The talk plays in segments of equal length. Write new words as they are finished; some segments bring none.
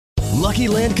Lucky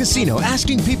Land Casino,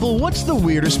 asking people, what's the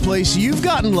weirdest place you've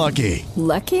gotten lucky?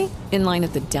 Lucky? In line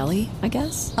at the deli, I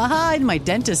guess? Aha, in my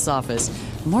dentist's office.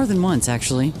 More than once,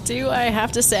 actually. Do I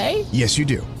have to say? Yes, you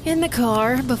do. In the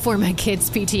car before my kids'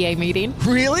 PTA meeting.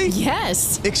 Really?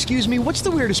 Yes. Excuse me, what's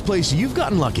the weirdest place you've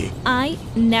gotten lucky? I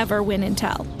never win and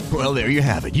tell. Well, there you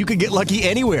have it. You can get lucky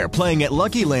anywhere, playing at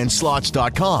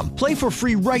LuckyLandSlots.com. Play for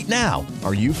free right now.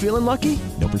 Are you feeling lucky?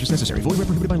 No purchase necessary. Void where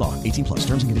prohibited by law. 18 plus.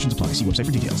 Terms and conditions apply. See website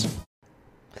for details.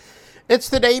 It's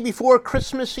the day before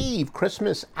Christmas Eve,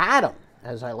 Christmas Adam,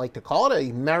 as I like to call it.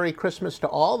 A Merry Christmas to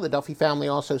all. The Duffy family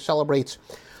also celebrates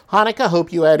Hanukkah.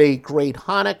 Hope you had a great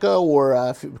Hanukkah or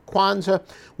Kwanzaa,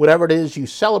 whatever it is you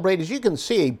celebrate. As you can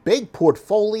see, a big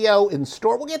portfolio in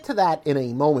store. We'll get to that in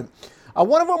a moment.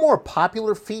 One of our more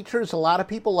popular features, a lot of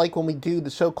people like when we do the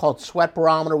so-called sweat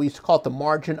barometer. We used to call it the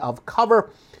margin of cover.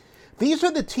 These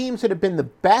are the teams that have been the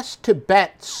best to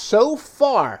bet so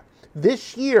far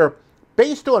this year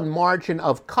based on margin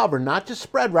of cover, not just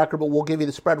spread record, but we'll give you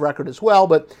the spread record as well.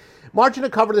 But margin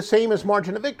of cover, the same as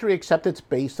margin of victory, except it's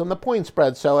based on the point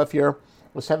spread. So if you're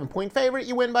a 7-point favorite,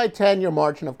 you win by 10, your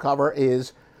margin of cover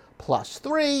is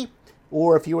 +3.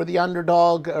 Or if you were the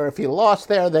underdog, or if you lost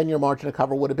there, then your margin of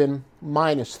cover would have been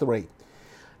 -3.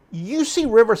 UC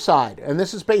Riverside, and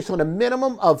this is based on a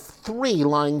minimum of 3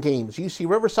 line games. UC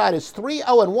Riverside is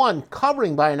 3-0-1,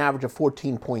 covering by an average of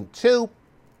 14.2.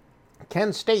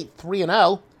 Kent State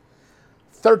 3-0,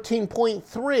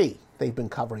 13.3 they've been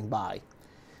covering by.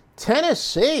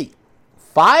 Tennessee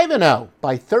 5-0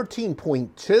 by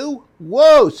 13.2.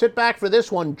 Whoa, sit back for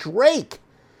this one. Drake,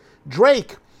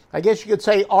 I guess you could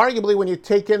say arguably when you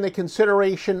take into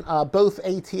consideration both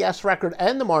ATS record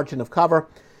and the margin of cover,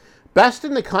 best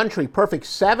in the country, perfect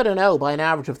 7-0 by an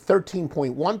average of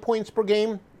 13.1 points per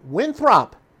game.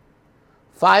 Winthrop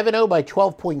 5-0 by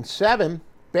 12.7.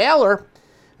 Baylor,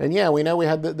 and yeah, we know we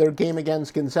had their game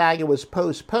against Gonzaga was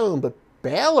postponed, but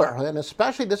Baylor, and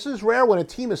especially this is rare when a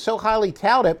team is so highly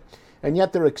touted, and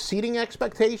yet they're exceeding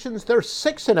expectations. They're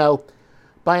 6-0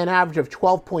 by an average of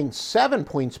 12.7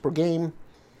 points per game.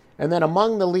 And then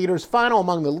among the leaders,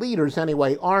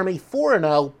 anyway, Army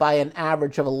 4-0 by an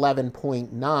average of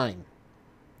 11.9.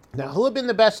 Now, who have been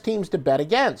the best teams to bet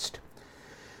against?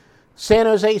 San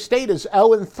Jose State is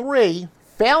 0-3,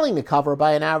 failing to cover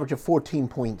by an average of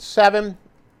 14.7.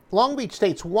 Long Beach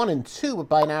State's 1-2, but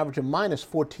by an average of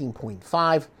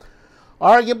 -14.5.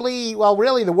 Arguably, well,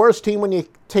 really the worst team when you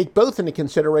take both into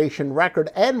consideration, record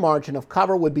and margin of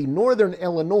cover, would be Northern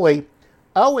Illinois,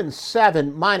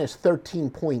 0-7,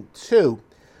 -13.2.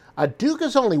 Duke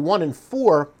is only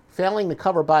 1-4, failing to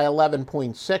cover by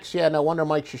 11.6. Yeah, no wonder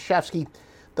Mike Krzyzewski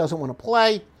doesn't want to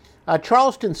play.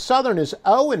 Charleston Southern is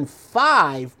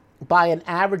 0-5 by an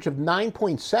average of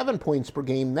 9.7 points per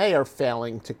game. They are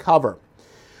failing to cover.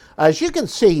 As you can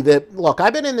see, look,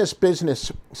 I've been in this business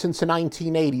since the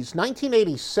 1980s.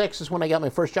 1986 is when I got my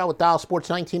first job with Dial Sports.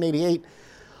 1988,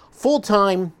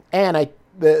 full-time, and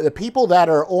the people that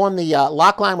are on the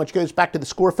lock line, which goes back to the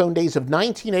score phone days of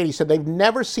 1980, said they've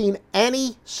never seen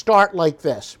any start like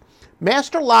this.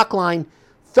 Master lock line,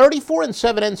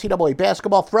 34-7 NCAA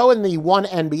basketball. Throw in the one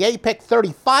NBA pick,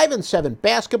 35-7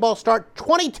 basketball start,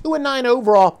 22-9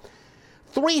 overall.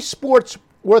 3 sports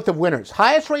worth of winners.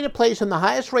 Highest rated plays and the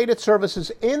highest rated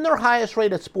services in their highest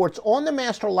rated sports on the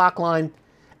Master Lock line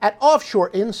at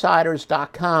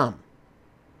offshoreinsiders.com.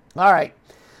 All right.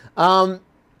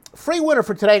 Free winner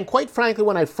for today, and quite frankly,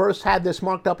 when I first had this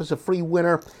marked up as a free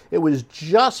winner, it was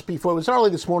just before, it was early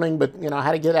this morning, but I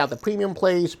had to get out the premium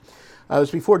plays. It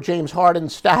was before James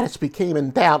Harden's status became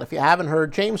in doubt. If you haven't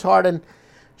heard, James Harden,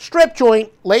 strip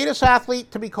joint, latest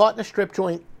athlete to be caught in a strip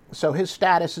joint. So his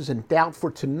status is in doubt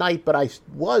for tonight, but I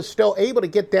was still able to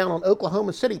get down on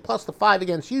Oklahoma City plus the 5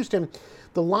 against Houston.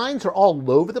 The lines are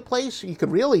all over the place. You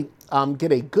could really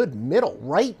get a good middle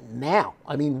right now.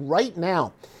 I mean, right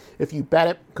now, if you bet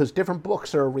it, because different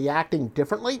books are reacting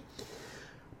differently.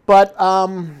 But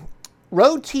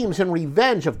road teams in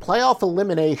revenge of playoff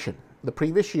elimination. The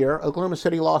previous year, Oklahoma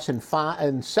City lost in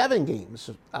 7 games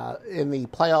in the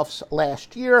playoffs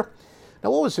last year. Now,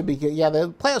 what was the beginning? Yeah,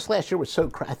 the playoffs last year was so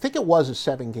I think it was a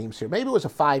 7-game series. Maybe it was a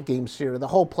 5-game series. The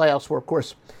whole playoffs were, of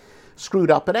course,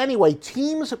 screwed up. But anyway,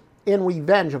 teams in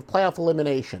revenge of playoff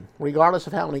elimination, regardless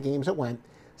of how many games it went,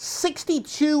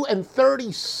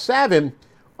 62-37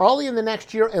 early in the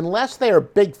next year, unless they are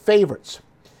big favorites.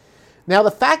 Now,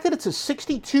 the fact that it's a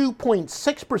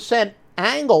 62.6%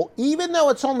 angle, even though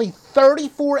it's only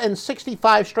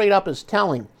 34-65 straight up, is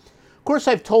telling. Of course,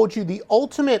 I've told you the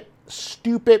ultimate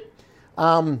stupid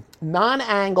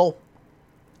non-angle,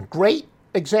 great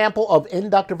example of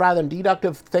inductive rather than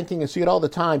deductive thinking. I see it all the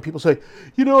time. People say,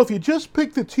 if you just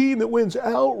pick the team that wins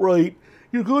outright,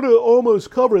 you're going to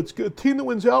almost cover. It's a team that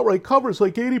wins outright covers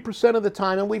like 80% of the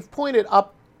time. And we've pointed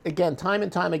up again, time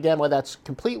and time again, why that's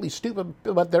completely stupid.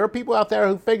 But there are people out there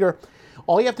who figure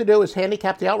all you have to do is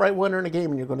handicap the outright winner in a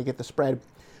game and you're going to get the spread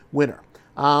winner.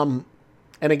 And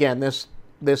again, this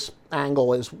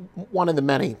angle is one of the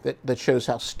many that shows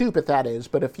how stupid that is.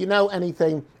 But if you know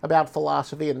anything about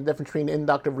philosophy and the difference between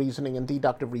inductive reasoning and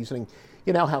deductive reasoning,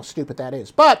 you know how stupid that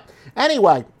is. But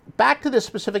anyway, back to this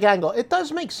specific angle. It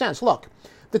does make sense. Look,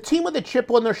 the team with a chip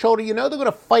on their shoulder, they're going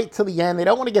to fight to the end. They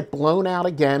don't want to get blown out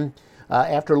again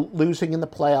after losing in the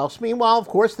playoffs. Meanwhile, of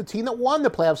course, the team that won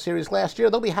the playoff series last year,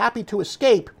 they'll be happy to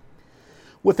escape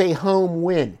with a home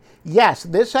win. Yes,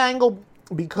 this angle,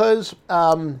 because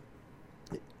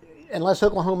unless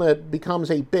Oklahoma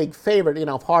becomes a big favorite,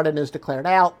 if Harden is declared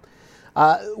out,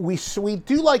 we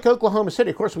do like Oklahoma City.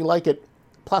 Of course, we like it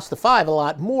plus the 5 a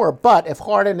lot more, but if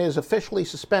Harden is officially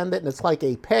suspended and it's like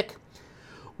a pick,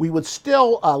 we would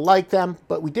still like them.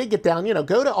 But we did get down,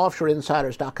 go to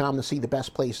offshoreinsiders.com to see the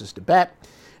best places to bet.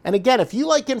 And again, if you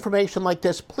like information like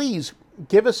this, please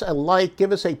give us a like,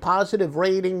 give us a positive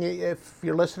rating if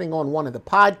you're listening on one of the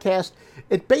podcasts.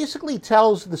 It basically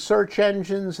tells the search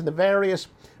engines and the various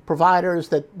providers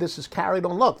that this is carried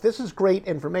on. Look, this is great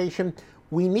information.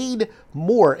 We need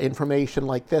more information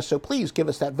like this, so please give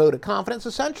us that vote of confidence.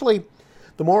 Essentially,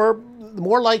 the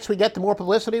more likes we get, the more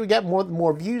publicity we get, the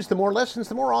more views, the more listens,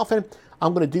 the more often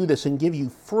I'm going to do this and give you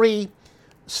free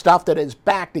stuff that is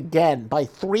backed again by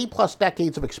 3+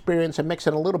 decades of experience and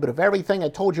mixing a little bit of everything. I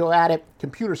told you I added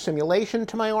computer simulation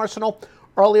to my arsenal.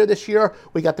 Earlier this year,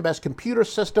 we got the best computer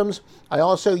systems. I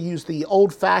also use the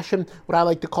old-fashioned, what I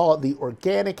like to call the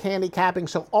organic handicapping.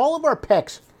 So all of our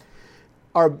picks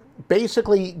are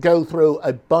basically go through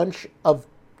a bunch of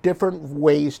different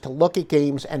ways to look at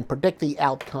games and predict the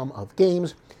outcome of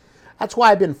games. That's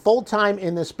why I've been full-time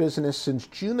in this business since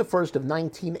June the 1st of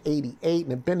 1988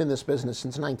 and have been in this business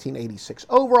since 1986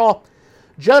 overall.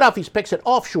 Joe Duffy's picks at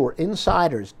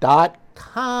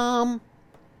offshoreinsiders.com.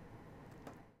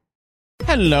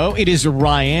 Hello, it is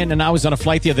Ryan, and I was on a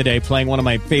flight the other day playing one of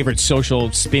my favorite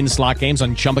social spin slot games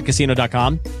on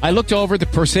ChumbaCasino.com. I looked over at the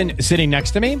person sitting next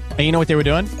to me, and you know what they were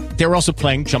doing? They were also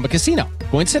playing Chumba Casino.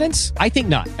 Coincidence? I think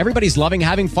not. Everybody's loving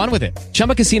having fun with it.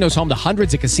 Chumba Casino is home to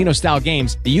hundreds of casino-style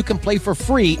games that you can play for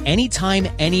free anytime,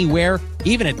 anywhere,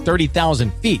 even at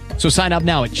 30,000 feet. So sign up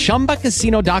now at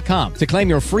ChumbaCasino.com to claim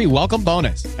your free welcome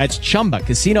bonus. That's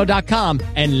ChumbaCasino.com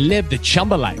and live the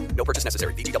Chumba life. No purchase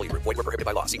necessary. VGW. Void where prohibited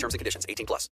by law. See terms and conditions. 18+.